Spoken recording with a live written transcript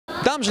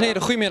Dames en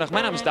heren, goedemiddag.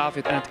 Mijn naam is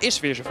David en het is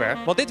weer zover.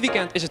 Want dit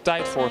weekend is het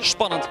tijd voor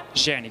Zpannend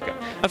Zernike.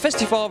 Een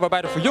festival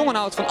waarbij er voor jong en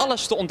oud van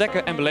alles te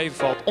ontdekken en beleven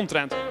valt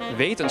omtrent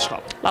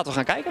wetenschap. Laten we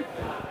gaan kijken.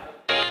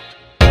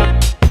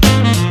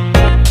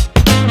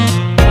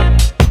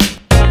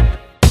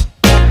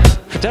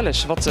 Vertel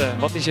eens,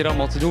 wat is hier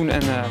allemaal te doen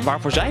en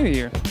waarvoor zijn we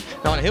hier?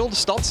 Nou, in heel de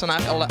stad zijn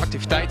eigenlijk allerlei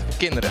activiteiten voor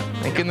kinderen.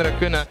 En kinderen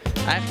kunnen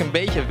eigenlijk een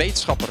beetje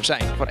wetenschapper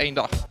zijn voor 1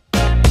 dag.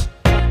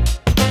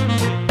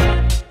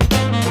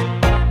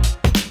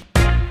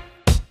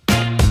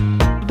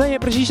 Wat ben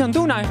je precies aan het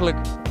doen eigenlijk?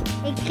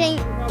 Ik ging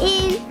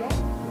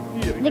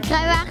in de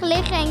kruiwagen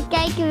liggen en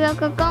kijken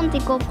welke kant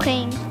ik op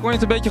ging. Kon je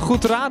het een beetje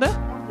goed raden?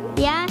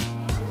 Ja,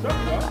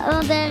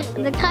 want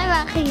de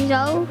kruiwagen ging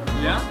zo.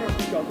 Ja.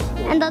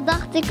 En dat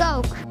dacht ik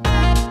ook.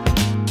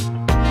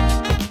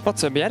 Wat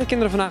ben jij de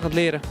kinderen vandaag aan het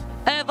leren?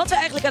 Wat we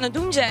eigenlijk aan het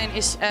doen zijn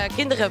is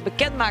kinderen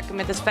bekendmaken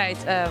met het feit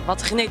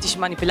wat genetische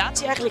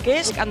manipulatie eigenlijk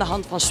is. Aan de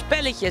hand van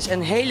spelletjes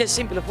en hele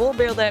simpele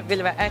voorbeelden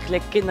willen wij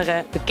eigenlijk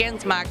kinderen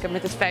bekendmaken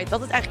met het feit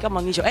dat het eigenlijk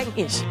allemaal niet zo eng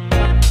is.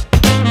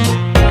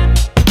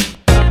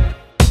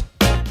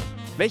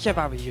 Weet jij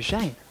waar we hier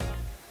zijn?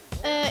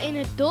 In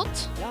het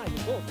dot? Ja,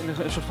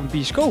 in een soort van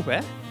bioscoop, hè?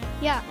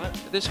 Ja. Maar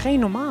het is geen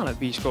normale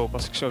bioscoop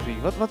als ik zo zie.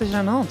 Wat is er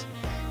aan de hand?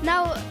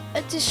 Nou,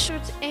 het is een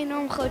soort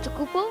enorm grote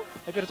koepel.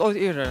 Heb je dat ooit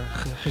eerder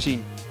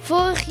gezien?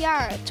 Vorig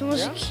jaar, toen was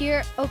Ja? ik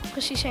hier ook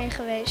precies heen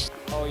geweest.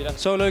 Oh, je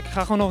dacht zo leuk, ik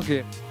ga gewoon nog een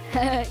keer.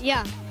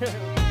 Ja.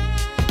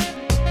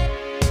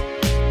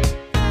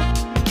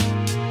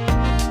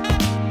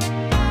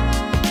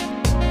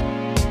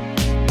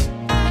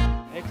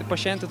 Heeft de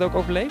patiënt het ook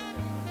overleefd?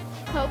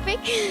 Hoop ik.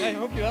 Nee,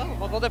 hoop je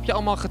wel. Wat heb je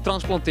allemaal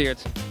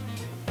getransplanteerd?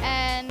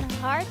 En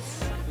hart,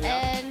 Ja.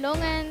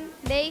 longen,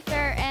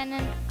 lever en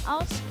een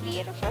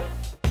alsklier of zo.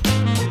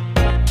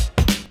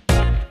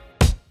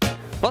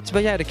 Wat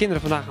ben jij de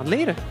kinderen vandaag aan het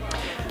leren?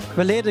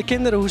 We leren de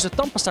kinderen hoe ze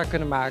tandpasta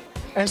kunnen maken.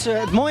 En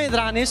het mooie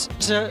eraan is,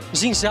 ze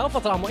zien zelf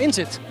wat er allemaal in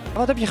zit.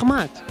 Wat heb je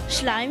gemaakt?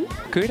 Slime.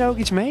 Kun je daar ook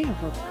iets mee? Of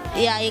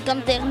wat? Ja, je kan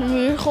het tegen de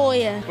muur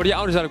gooien. Worden je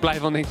ouders daar ook blij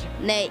van, denk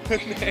je? Nee.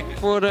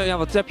 Ja,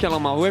 wat heb je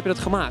allemaal? Hoe heb je dat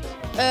gemaakt?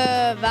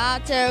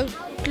 Water,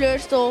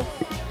 kleurstof,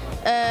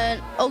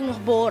 ook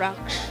nog borax.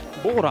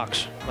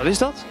 Borax. Wat is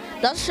dat?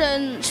 Dat is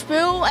een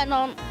spul en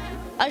dan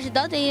als je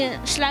dat in je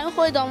slijm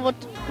gooit, dan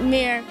wordt het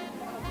meer,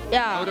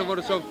 ja, Oh, dan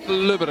wordt het zo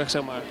flubberig,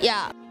 zeg maar.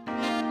 ja.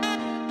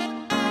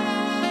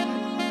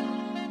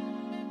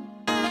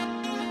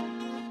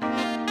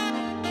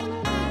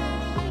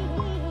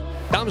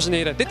 Dames en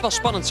heren, dit was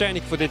Zpannend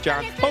Zernike voor dit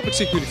jaar. Hopelijk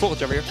zie ik jullie volgend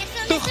jaar weer.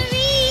 Doeg!